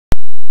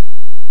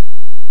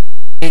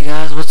Hey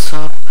guys, what's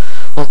up?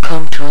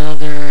 Welcome to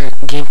another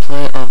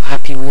gameplay of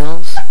Happy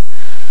Wheels.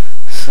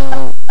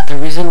 So, the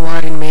reason why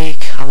I didn't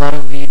make a lot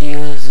of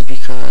videos is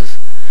because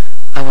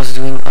I was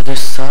doing other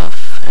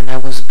stuff and I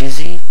was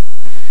busy.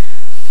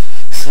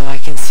 So I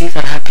can see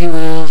that Happy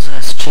Wheels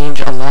has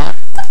changed a lot.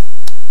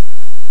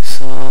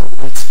 So,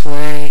 let's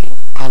play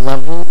a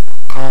level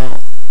called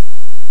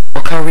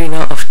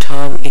Ocarina of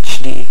Time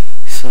HD.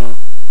 So,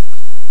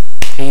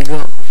 here you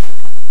go.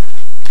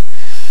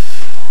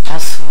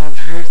 Also, I've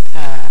heard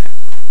that...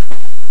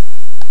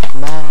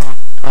 Come on.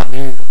 Oh,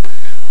 there you go.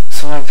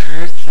 So I've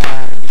heard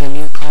that the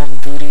new Call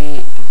of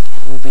Duty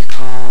will be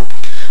called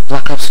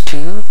Black Ops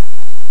 2.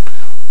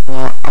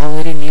 Well, I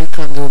already knew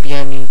that there will be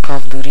a new Call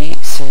of Duty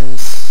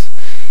since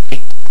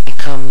it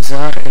comes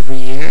out every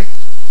year.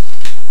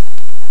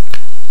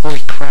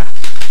 Holy crap.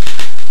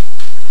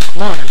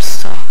 Come on, I'm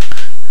stuck.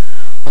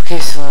 Okay,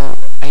 so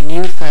I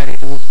knew that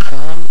it will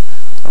come,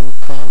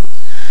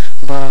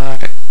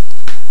 but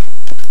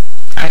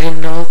I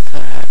didn't know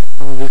that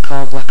it would be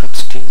called Black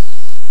Ops 2.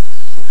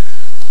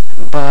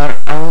 But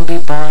I won't be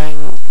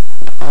buying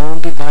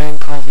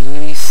Call of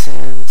Duty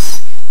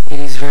since it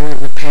is very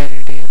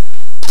repetitive.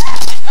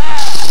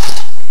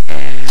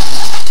 And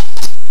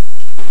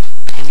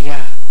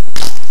yeah.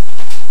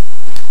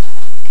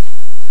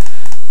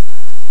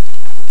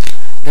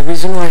 The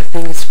reason why I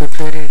think it's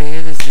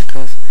repetitive is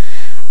because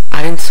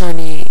I didn't see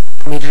any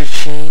major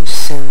change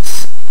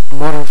since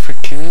Modern Warfare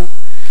 2.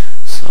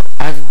 So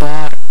I've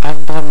bought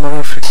Modern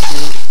Warfare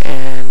 2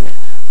 and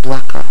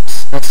Black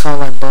Ops. That's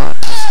all I bought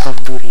as Call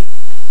of Duty.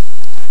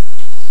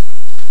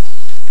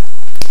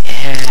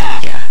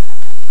 And yeah.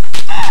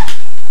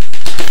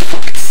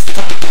 Fucking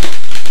stop.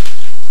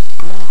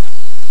 Come on.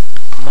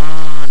 Come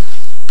on.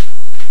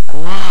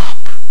 Go up.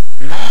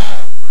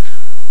 No.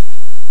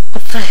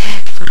 What the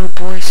heck, little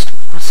boy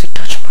wants to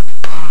touch my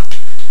butt.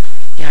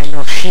 Yeah, I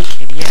know,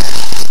 shake it, yeah.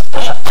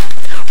 Oh,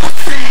 what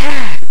the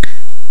heck?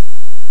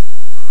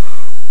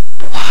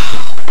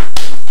 Wow.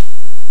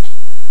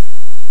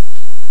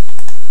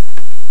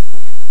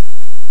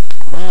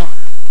 Come on.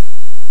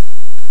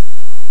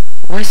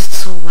 Why is it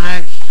so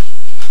laggy?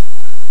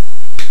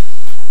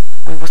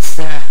 Wait, what's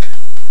that?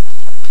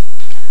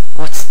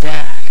 What's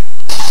that?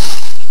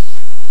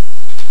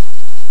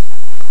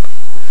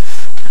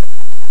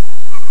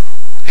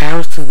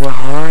 Arrow to the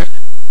heart.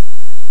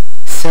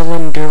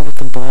 Cylinder with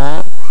the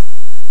ball.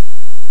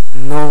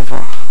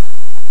 Nova.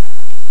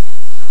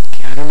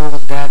 Okay, I don't know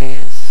what that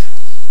is.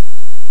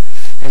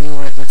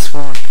 Anyway, let's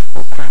run.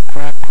 Oh crap,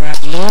 crap,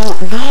 crap. No,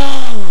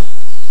 no!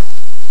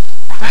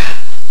 Crap.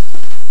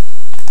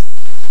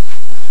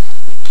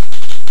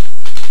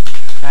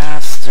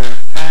 Faster,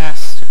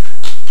 faster.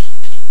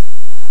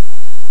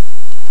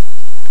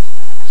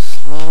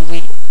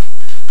 Slowly.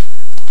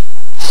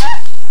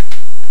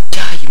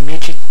 Die, you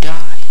midget,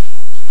 die.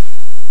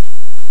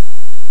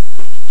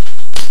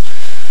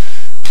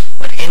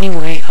 But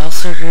anyway, I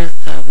also heard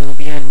that there will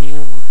be a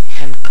new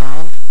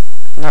Hancock.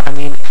 Not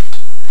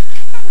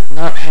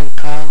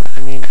Hancock, I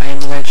Am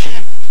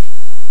Legend.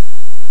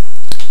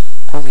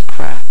 Holy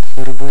crap,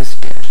 little boy's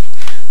dead.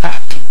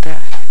 Ah, take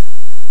that.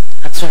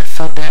 That's right,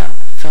 fell down.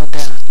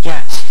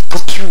 Yeah, go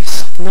kill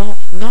yourself. No,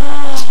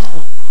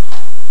 no!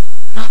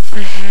 Not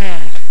the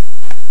head.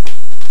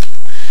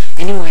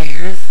 Anyway, I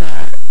heard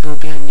that there will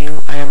be a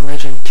new I Am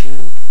Legend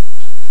 2.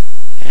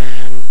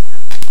 And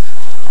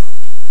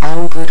I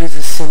won't go to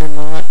the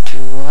cinema to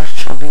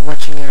watch. I'll be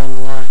watching it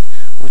online,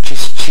 which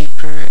is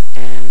cheaper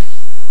and,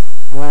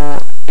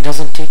 well, it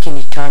doesn't take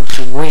any time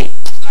to wait.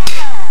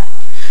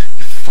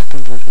 You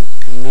fucking little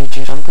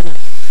midget.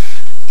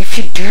 If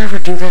you dare ever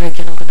do that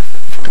again, I'm gonna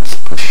fucking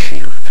squish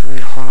you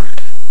really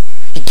hard.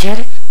 You get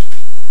it?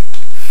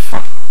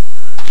 Fuck.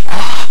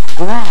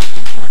 Go on.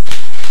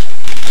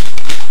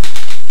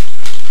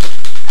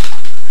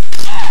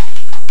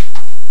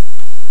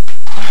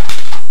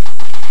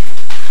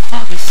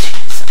 Oh, this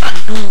is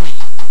annoying.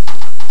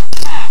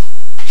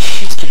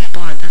 Shake your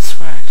butt, that's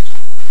right.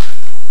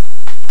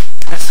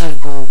 That's how you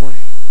go away.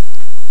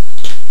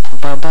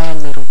 Bye-bye,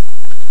 little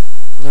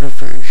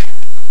version.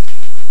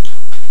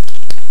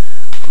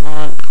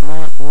 Come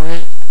on,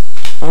 wait.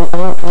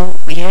 Oh,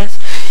 yes.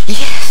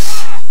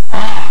 Yes!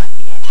 Oh,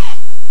 yeah.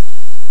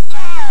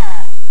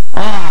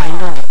 Oh, I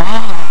know.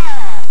 Oh.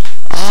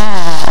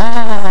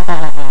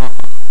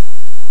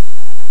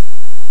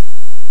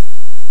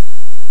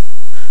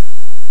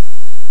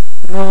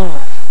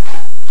 No.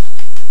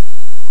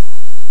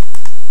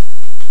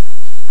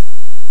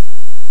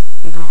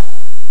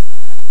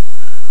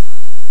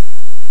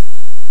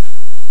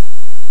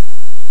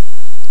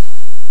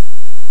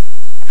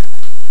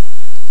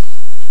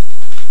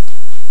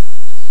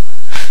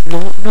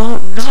 No. No,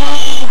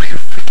 you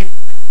freaking...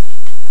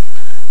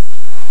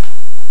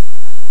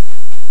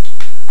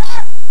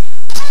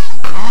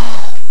 Go!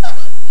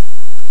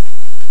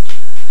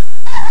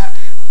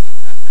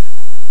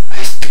 I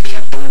used to be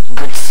a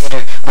good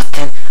sitter, but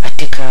then I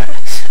took a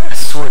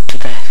sword to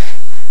the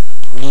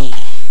knee.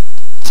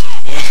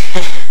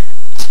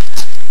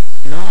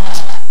 No!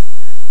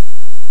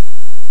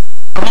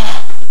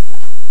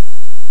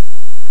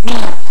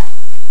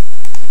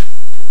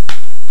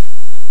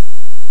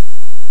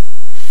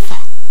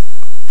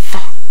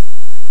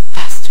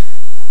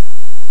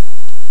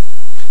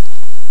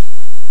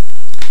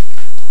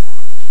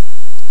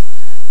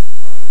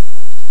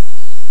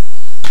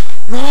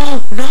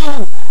 No,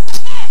 no!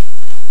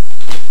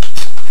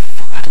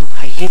 Fuck,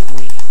 I hit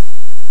me.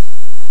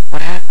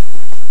 What happened?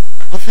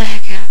 What the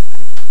heck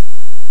happened?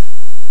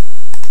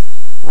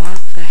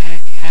 What the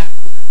heck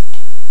happened?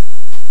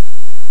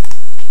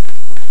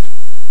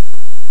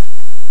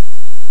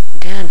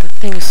 Damn, the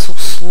thing is so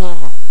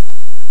slow.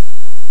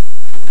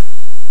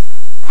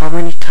 How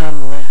many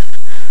time left?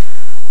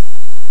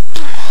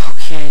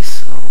 Okay,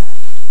 so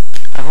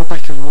I hope I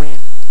can win.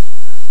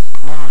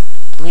 Come on,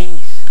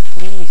 please,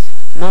 please.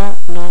 No,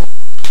 no,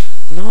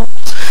 no.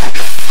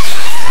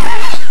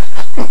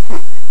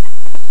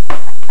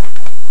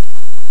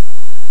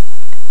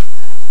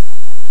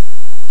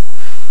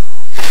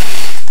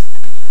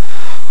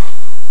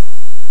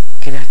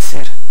 Okay, that's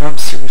it. No, I'm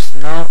serious.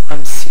 Now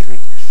I'm serious.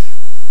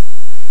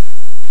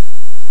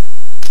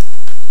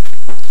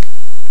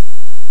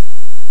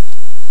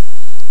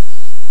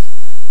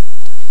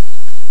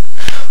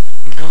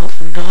 No,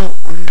 no,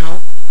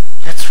 no.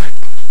 That's right.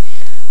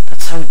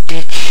 That's how you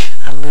ditch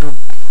a little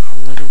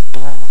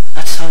ball.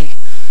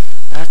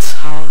 That's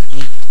how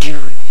you do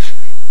it.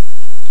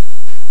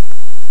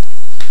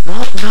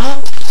 No,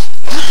 no.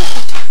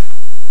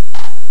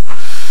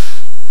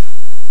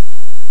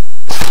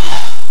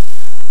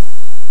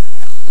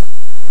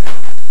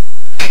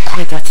 I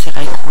quit. That's it.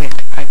 I quit.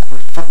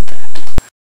 Fuck